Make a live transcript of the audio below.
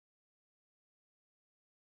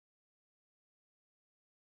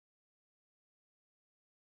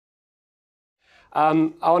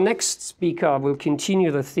Our next speaker will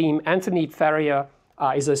continue the theme. Anthony Ferrier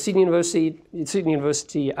is a Sydney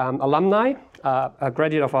University alumni, a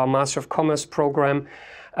graduate of our Master of Commerce program,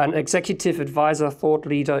 an executive advisor, thought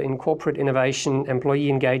leader in corporate innovation, employee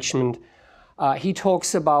engagement. He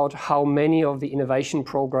talks about how many of the innovation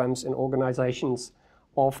programs in organizations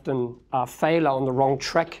often fail, are on the wrong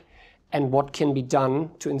track, and what can be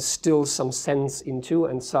done to instill some sense into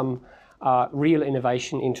and some real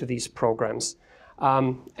innovation into these programs.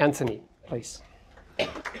 Anthony, please. Hey,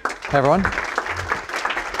 everyone.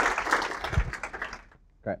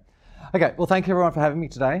 Great. Okay, well, thank you, everyone, for having me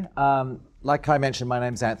today. Like I mentioned, my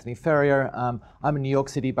name's Anthony Ferrier. I'm a New York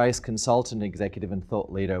City-based consultant, executive, and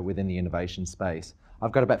thought leader within the innovation space.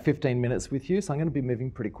 I've got about 15 minutes with you, so I'm going to be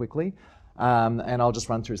moving pretty quickly. And I'll just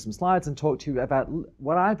run through some slides and talk to you about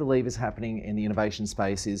what I believe is happening in the innovation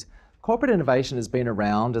space. Is corporate innovation has been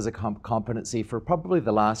around as a competency for probably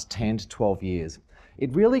the last 10 to 12 years.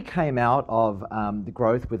 It really came out of the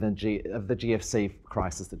growth within the GFC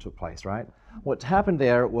crisis that took place, right? What happened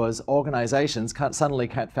there was organizations suddenly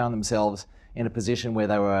found themselves in a position where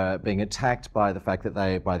they were being attacked by the fact that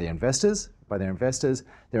by their investors,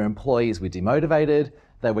 their employees were demotivated.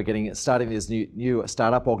 They were starting these new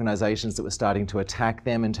startup organizations that were starting to attack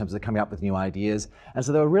them in terms of coming up with new ideas. And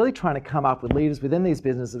so they were really trying to come up with leaders within these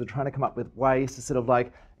businesses that were trying to come up with ways to sort of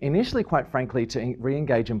like, initially, quite frankly, to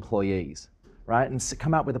re-engage employees, right? And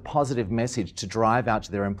come up with a positive message to drive out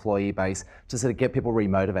to their employee base to sort of get people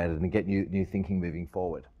remotivated and get new thinking moving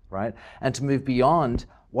forward, right? And to move beyond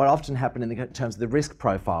what often happened in terms of the risk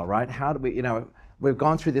profile, right? How do we, we've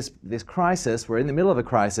gone through this crisis, we're in the middle of a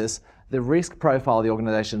crisis, the risk profile of the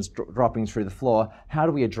organization's dropping through the floor. How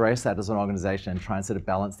do we address that as an organization and try and sort of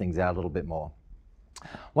balance things out a little bit more?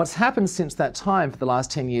 What's happened since that time for the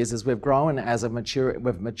last 10 years is we've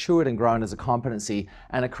matured and grown as a competency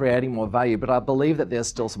and are creating more value, but I believe that there's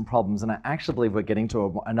still some problems, and I actually believe we're getting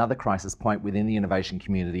to another crisis point within the innovation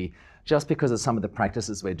community just because of some of the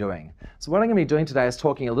practices we're doing. So what I'm going to be doing today is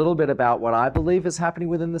talking a little bit about what I believe is happening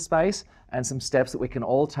within the space and some steps that we can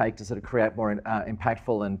all take to sort of create more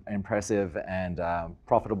impactful and impressive and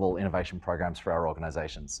profitable innovation programs for our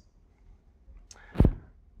organizations.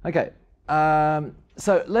 Okay.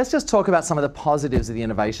 So let's just talk about some of the positives of the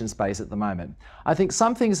innovation space at the moment. I think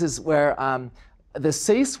some things is where the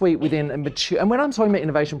C-suite within a mature, and when I'm talking about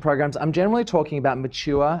innovation programs, I'm generally talking about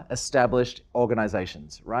mature, established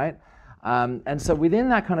organizations, right? And so within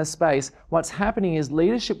that kind of space, what's happening is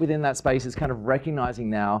leadership within that space is kind of recognizing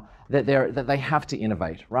now that they have to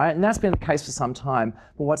innovate, right? And that's been the case for some time.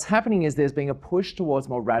 But what's happening is there's been a push towards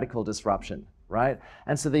more radical disruption, right?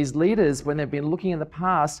 And so these leaders, when they've been looking in the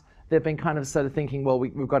past, they've been kind of sort of thinking, well,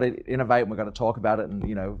 we've got to innovate and we've got to talk about it, and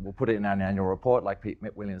we'll put it in our annual report, like Pete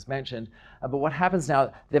Williams mentioned. But what happens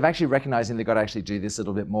now, they've actually recognizing they've got to actually do this a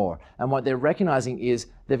little bit more. And what they're recognizing is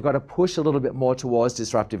they've got to push a little bit more towards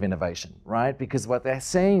disruptive innovation, right? Because what they're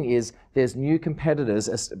saying is there's new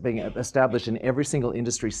competitors being established in every single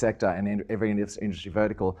industry sector and in every industry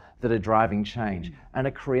vertical that are driving change and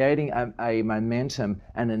are creating a momentum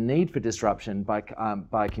and a need for disruption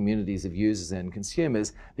by communities of users and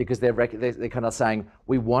consumers, because they're kind of saying,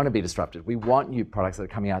 we want to be disrupted. We want new products that are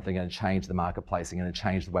coming out that are going to change the marketplace, and going to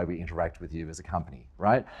change the way we interact with you as a company,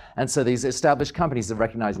 right? And so these established companies are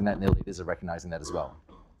recognizing that, and their leaders are recognizing that as well.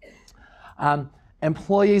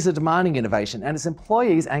 Employees are demanding innovation, and it's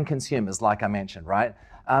employees and consumers, like I mentioned, right?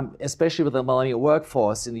 Especially with the millennial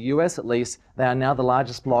workforce, in the US at least, they are now the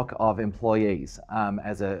largest block of employees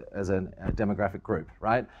as a demographic group,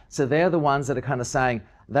 right? So they're the ones that are kind of saying,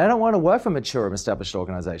 they don't want to work for mature and established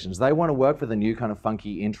organizations. They want to work for the new kind of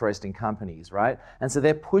funky, interesting companies, right? And so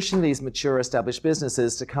they're pushing these mature, established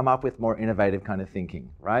businesses to come up with more innovative kind of thinking,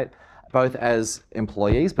 right? Both as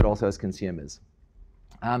employees, but also as consumers.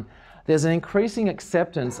 There's an increasing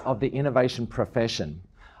acceptance of the innovation profession.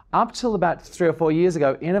 Up till about 3 or 4 years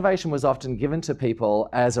ago, innovation was often given to people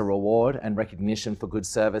as a reward and recognition for good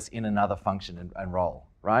service in another function and role,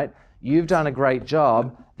 right? You've done a great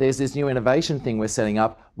job. There's this new innovation thing we're setting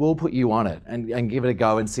up. We'll put you on it and give it a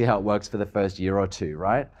go and see how it works for the first year or two,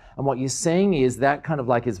 right? And what you're seeing is that kind of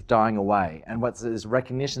like is dying away. And what's this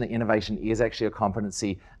recognition that innovation is actually a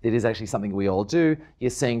competency that is actually something we all do. You're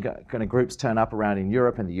seeing kind of groups turn up around in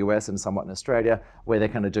Europe and the US and somewhat in Australia, where they're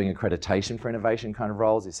kind of doing accreditation for innovation kind of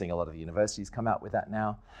roles. You're seeing a lot of the universities come out with that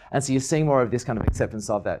now. And so you're seeing more of this kind of acceptance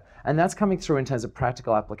of that. And that's coming through in terms of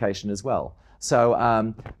practical application as well.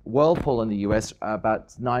 So Whirlpool in the US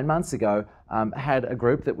about 9 months ago had a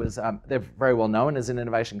group that was, they're very well known as an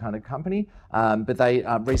innovation kind of company, but they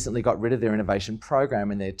recently got rid of their innovation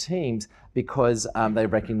program and their teams because they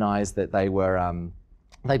recognized that they were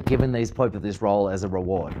they've given these people this role as a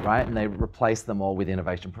reward, right? And they replace them all with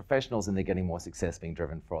innovation professionals, and they're getting more success being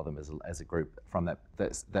driven for them as a group from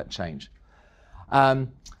that change.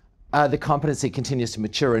 The competency continues to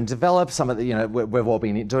mature and develop. Some of the, we've all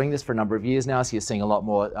been doing this for a number of years now, so you're seeing a lot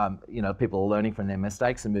more, people are learning from their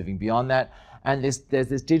mistakes and moving beyond that. And there's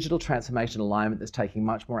this digital transformation alignment that's taking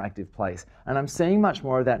much more active place. And I'm seeing much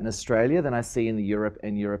more of that in Australia than I see in Europe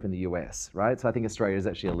and the US, right? So I think Australia is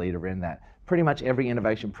actually a leader in that. Pretty much every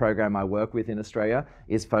innovation program I work with in Australia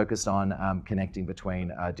is focused on connecting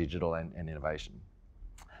between digital and innovation.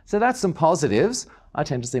 So that's some positives. I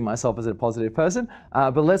tend to see myself as a positive person,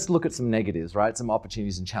 but let's look at some negatives, right? Some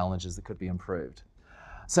opportunities and challenges that could be improved.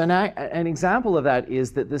 So now an example of that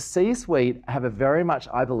is that the C-suite have a very much,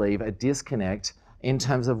 I believe, a disconnect in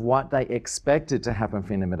terms of what they expected to happen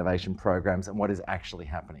for innovation programs and what is actually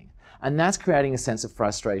happening. And that's creating a sense of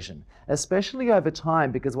frustration, especially over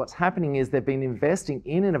time, because what's happening is they've been investing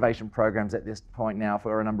in innovation programs at this point now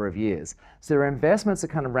for a number of years. So their investments are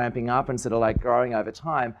kind of ramping up and sort of like growing over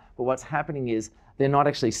time, but what's happening is they're not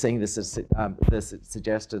actually seeing the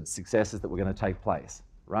suggested successes that were going to take place,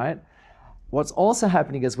 right? What's also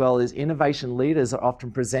happening as well is innovation leaders are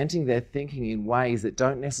often presenting their thinking in ways that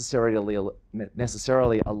don't necessarily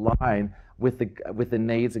align with the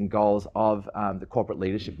needs and goals of the corporate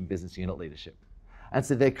leadership and business unit leadership. And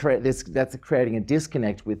so that's creating a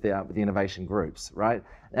disconnect with the innovation groups, right?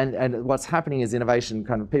 And what's happening is innovation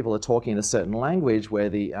kind of people are talking in a certain language where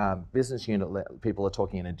the business unit people are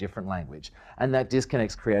talking in a different language. And that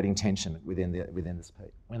disconnect's creating tension within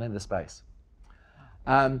the space.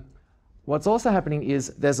 What's also happening is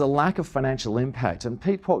there's a lack of financial impact. And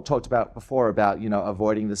Pete talked about before about,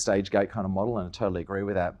 avoiding the stage gate kind of model, and I totally agree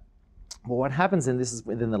with that. But what happens, and this is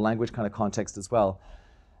within the language kind of context as well,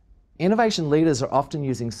 innovation leaders are often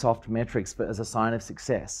using soft metrics as a sign of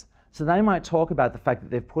success. So they might talk about the fact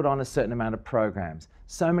that they've put on a certain amount of programs.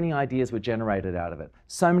 So many ideas were generated out of it.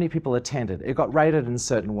 So many people attended. It got rated in a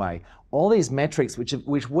certain way. All these metrics,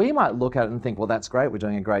 which we might look at and think, well, that's great, we're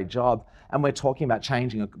doing a great job. And we're talking about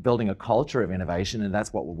building a culture of innovation, and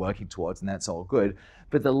that's what we're working towards, and that's all good.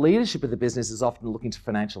 But the leadership of the business is often looking to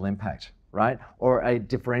financial impact, right? Or a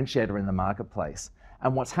differentiator in the marketplace.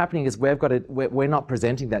 And what's happening is we're not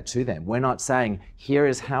presenting that to them. We're not saying, here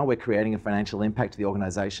is how we're creating a financial impact to the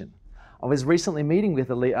organization. I was recently meeting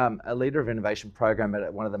with a leader of innovation program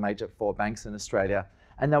at one of the major 4 banks in Australia,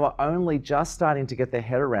 and they were only just starting to get their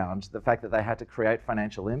head around the fact that they had to create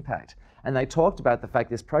financial impact. And they talked about the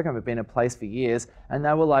fact this program had been in place for years, and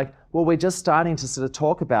they were like, well, we're just starting to sort of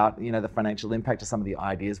talk about, the financial impact of some of the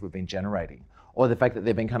ideas we've been generating, or the fact that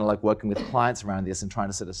they've been kind of like working with clients around this and trying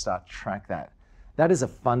to sort of start to track that. That is a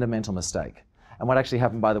fundamental mistake. And what actually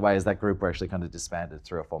happened, by the way, is that group were actually kind of disbanded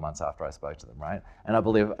 3 or 4 months after I spoke to them, right? And I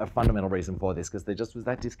believe a fundamental reason for this, because there just was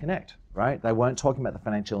that disconnect, right? They weren't talking about the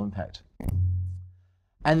financial impact.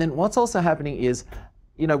 And then what's also happening is,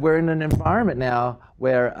 we're in an environment now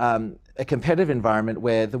where, a competitive environment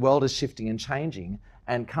where the world is shifting and changing,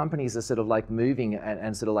 and companies are sort of like moving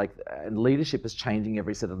and leadership is changing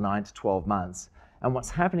every sort of 9 to 12 months. And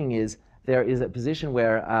what's happening is there is a position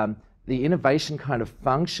where the innovation kind of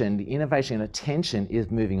function, the innovation and attention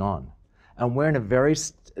is moving on. And we're in a very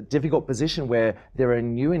difficult position where there are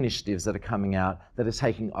new initiatives that are coming out that are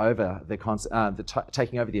taking over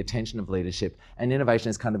the attention of leadership, and innovation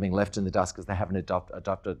is kind of being left in the dust because they haven't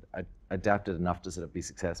adapted enough to sort of be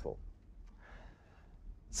successful.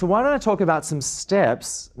 So why don't I talk about some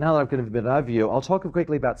steps, now that I've given a bit of an overview, I'll talk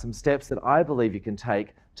quickly about some steps that I believe you can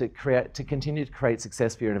take to continue to create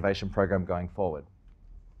success for your innovation program going forward.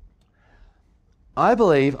 I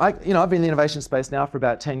believe, I've been in the innovation space now for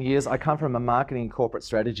about 10 years. I come from a marketing and corporate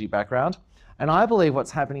strategy background. And I believe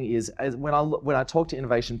what's happening is when I talk to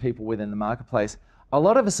innovation people within the marketplace, a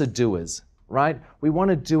lot of us are doers, right? We want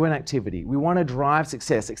to do an activity. We want to drive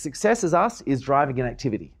success. Success is driving an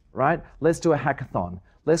activity, right? Let's do a hackathon.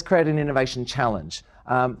 Let's create an innovation challenge.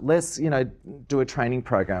 Let's, do a training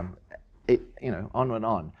program, on and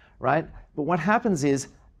on, right? But what happens is,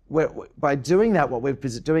 by doing that, what we're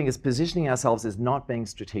doing is positioning ourselves as not being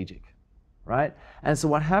strategic, right? And so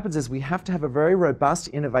what happens is we have to have a very robust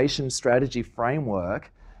innovation strategy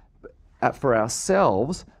framework for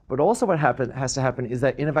ourselves, but also what has to happen is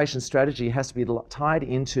that innovation strategy has to be tied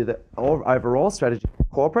into the overall strategy of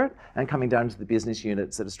corporate and coming down to the business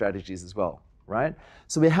unit sort of strategies as well, right?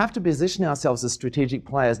 So we have to position ourselves as strategic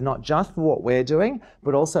players, not just for what we're doing,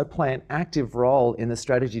 but also play an active role in the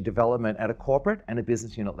strategy development at a corporate and a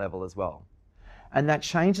business unit level as well. And that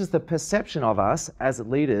changes the perception of us as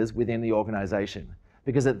leaders within the organization.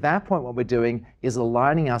 Because at that point, what we're doing is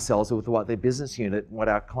aligning ourselves with what the business unit, what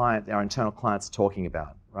our internal clients are talking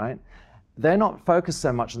about. right? They're not focused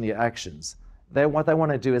so much on the actions. What they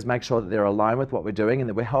want to do is make sure that they're aligned with what we're doing and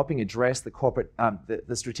that we're helping address the corporate,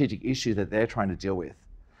 the strategic issue that they're trying to deal with.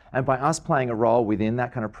 And by us playing a role within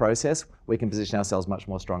that kind of process, we can position ourselves much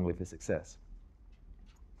more strongly for success.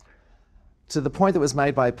 To the point that was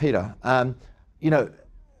made by Peter, you know,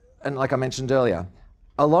 and like I mentioned earlier,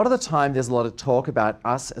 a lot of the time there's a lot of talk about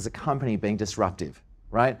us as a company being disruptive,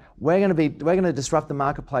 right? We're going to disrupt the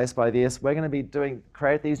marketplace by this. We're going to be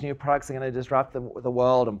create these new products that are going to disrupt the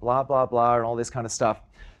world and blah, blah, blah, and all this kind of stuff.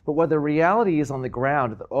 But what the reality is on the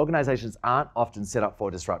ground, the organizations aren't often set up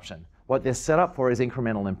for disruption. What they're set up for is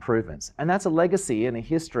incremental improvements. And that's a legacy and a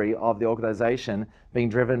history of the organization being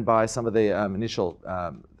driven by some of the initial,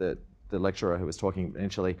 the lecturer who was talking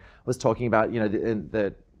initially was talking about, you know,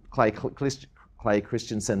 the Clay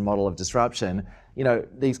Christensen model of disruption. You know,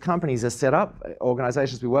 these companies are set up,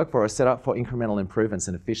 organizations we work for are set up for incremental improvements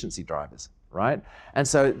and efficiency drivers, right? And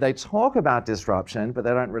so they talk about disruption, but they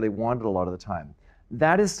don't really want it a lot of the time.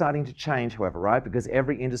 That is starting to change, however, right? Because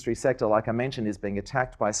every industry sector, like I mentioned, is being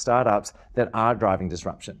attacked by startups that are driving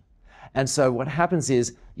disruption. And so what happens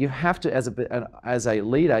is you have to, as a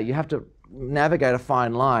leader, you have to navigate a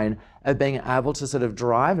fine line of being able to sort of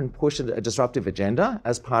drive and push a disruptive agenda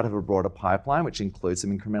as part of a broader pipeline, which includes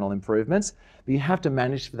some incremental improvements. But you have to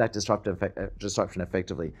manage for that disruption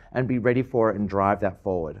effectively and be ready for it and drive that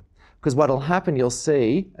forward. Because what will happen, you'll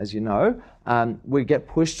see, as you know, we get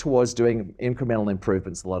pushed towards doing incremental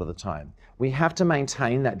improvements a lot of the time. We have to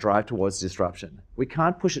maintain that drive towards disruption. We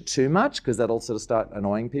can't push it too much because that'll sort of start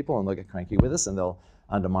annoying people and they'll get cranky with us and they'll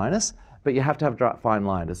undermine us. But you have to have a fine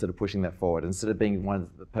line to sort of pushing that forward instead of being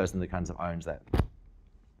the person that kind of owns that.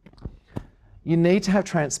 You need to have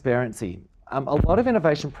transparency. A lot of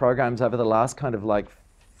innovation programs over the last kind of like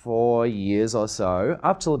 4 years or so,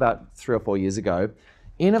 up till about 3 or 4 years ago,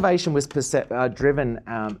 innovation was driven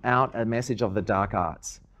out a message of the dark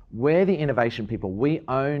arts. We're the innovation people. We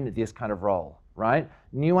own this kind of role, right?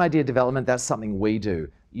 New idea development, that's something we do.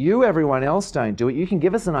 You, everyone else, don't do it. You can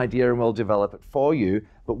give us an idea and we'll develop it for you,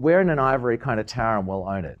 but we're in an ivory kind of tower and we'll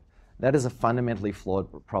own it. That is a fundamentally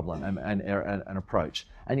flawed problem and approach.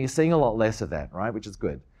 And you're seeing a lot less of that, right? Which is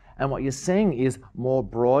good. And what you're seeing is more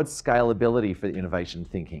broad scalability for innovation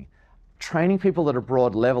thinking. Training people at a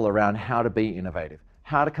broad level around how to be innovative,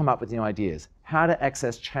 how to come up with new ideas, how to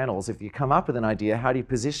access channels. If you come up with an idea, how do you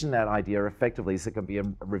position that idea effectively so it can be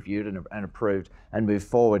reviewed and approved and move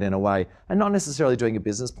forward in a way, and not necessarily doing a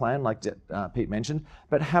business plan like Pete mentioned,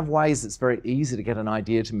 but have ways it's very easy to get an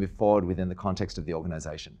idea to move forward within the context of the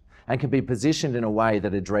organization and can be positioned in a way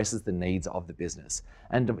that addresses the needs of the business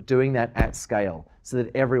and doing that at scale so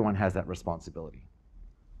that everyone has that responsibility.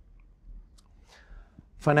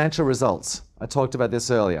 Financial results. I talked about this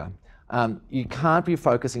earlier. You can't be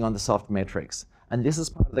focusing on the soft metrics. And this is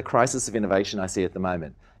part of the crisis of innovation I see at the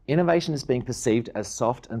moment. Innovation is being perceived as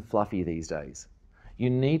soft and fluffy these days. You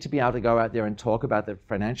need to be able to go out there and talk about the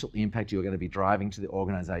financial impact you're going to be driving to the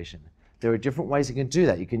organization. There are different ways you can do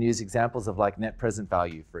that. You can use examples of like net present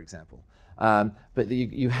value, for example. But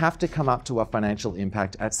you have to come up to a financial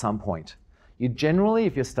impact at some point. You generally,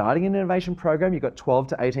 if you're starting an innovation program, you've got 12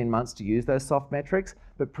 to 18 months to use those soft metrics,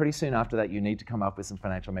 but pretty soon after that, you need to come up with some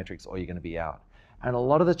financial metrics or you're going to be out. And a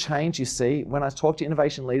lot of the change you see, when I talk to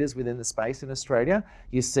innovation leaders within the space in Australia,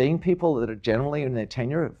 you're seeing people that are generally in their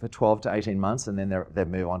tenure for 12 to 18 months and then they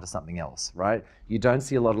move on to something else, right? You don't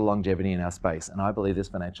see a lot of longevity in our space, and I believe this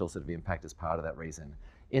financial sort of impact is part of that reason.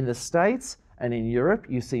 In the States and in Europe,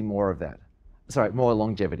 you see more of that. Sorry, more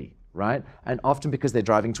longevity, right? And often because they're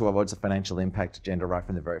driving towards a financial impact agenda right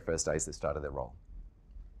from the very first days they started their role.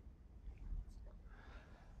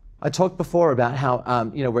 I talked before about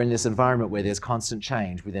how we're in this environment where there's constant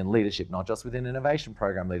change within leadership, not just within innovation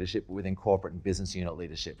program leadership, but within corporate and business unit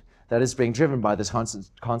leadership. That is being driven by this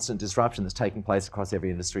constant disruption that's taking place across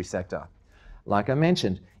every industry sector. Like I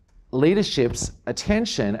mentioned, leadership's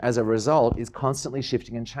attention as a result is constantly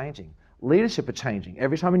shifting and changing. Leadership are changing.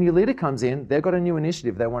 Every time a new leader comes in, they've got a new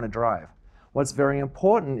initiative they want to drive. What's very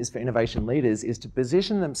important is for innovation leaders is to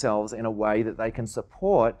position themselves in a way that they can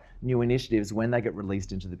support new initiatives when they get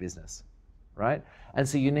released into the business, right? And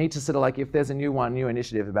so you need to sort of like, if there's a new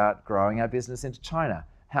initiative about growing our business into China,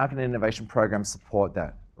 how can an innovation program support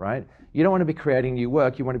that, right? You don't want to be creating new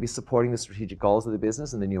work, you want to be supporting the strategic goals of the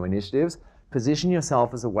business and the new initiatives. Position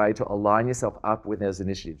yourself as a way to align yourself up with those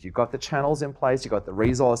initiatives. You've got the channels in place, you've got the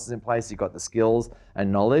resources in place, you've got the skills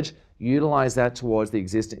and knowledge. Utilize that towards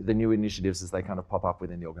the new initiatives as they kind of pop up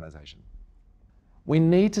within the organization. We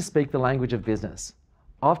need to speak the language of business.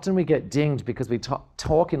 Often we get dinged because we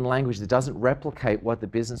talk in language that doesn't replicate what the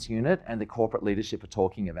business unit and the corporate leadership are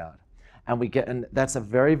talking about. And that's a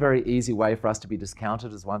very, very easy way for us to be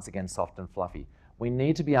discounted as, once again, soft and fluffy. We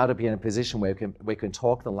need to be able to be in a position where we can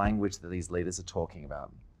talk the language that these leaders are talking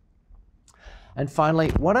about. And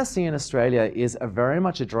finally, what I see in Australia is very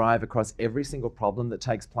much a drive across every single problem that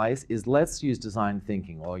takes place is, let's use design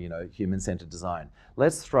thinking, or human-centered design.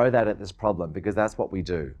 Let's throw that at this problem because that's what we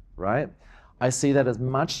do, right? I see that as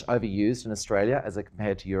much overused in Australia as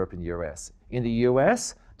compared to Europe and US. In the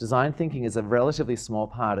US, design thinking is a relatively small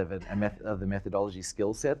part of the methodology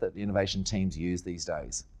skill set that the innovation teams use these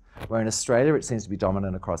days. Where in Australia, it seems to be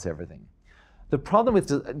dominant across everything. The problem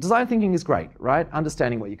with design thinking is great, right?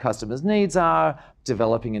 Understanding what your customers' needs are,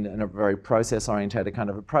 developing in a very process-oriented kind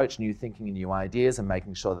of approach, new thinking and new ideas, and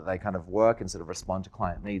making sure that they kind of work and sort of respond to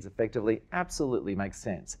client needs effectively, absolutely makes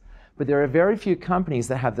sense. But there are very few companies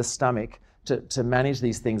that have the stomach to manage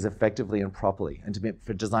these things effectively and properly, and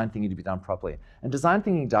for design thinking to be done properly. And design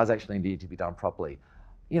thinking does actually need to be done properly.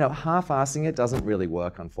 Half-assing it doesn't really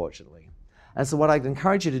work, unfortunately. And so what I'd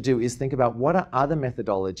encourage you to do is think about what are other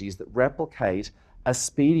methodologies that replicate a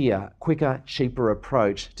speedier, quicker, cheaper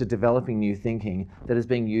approach to developing new thinking that is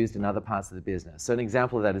being used in other parts of the business. So an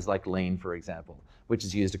example of that is like Lean, for example, which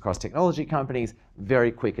is used across technology companies,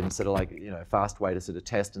 very quick and sort of like, fast way to sort of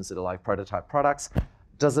test and sort of like prototype products.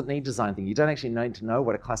 Doesn't need design thinking. You don't actually need to know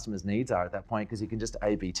what a customer's needs are at that point because you can just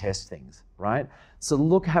A/B test things, right? So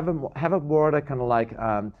look, have a broader kind of like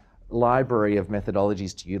library of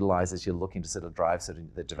methodologies to utilize as you're looking to sort of drive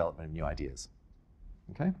the development of new ideas.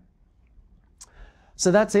 Okay? So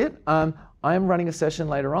that's it. I am running a session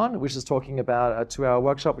later on, which is talking about a 2-hour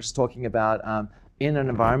workshop, which is talking about in an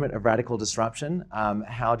environment of radical disruption,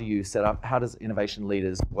 how does innovation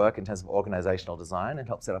leaders work in terms of organizational design and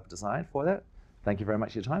help set up design for that? Thank you very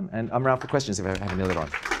much for your time. And I'm around for questions if you have any later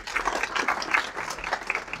on.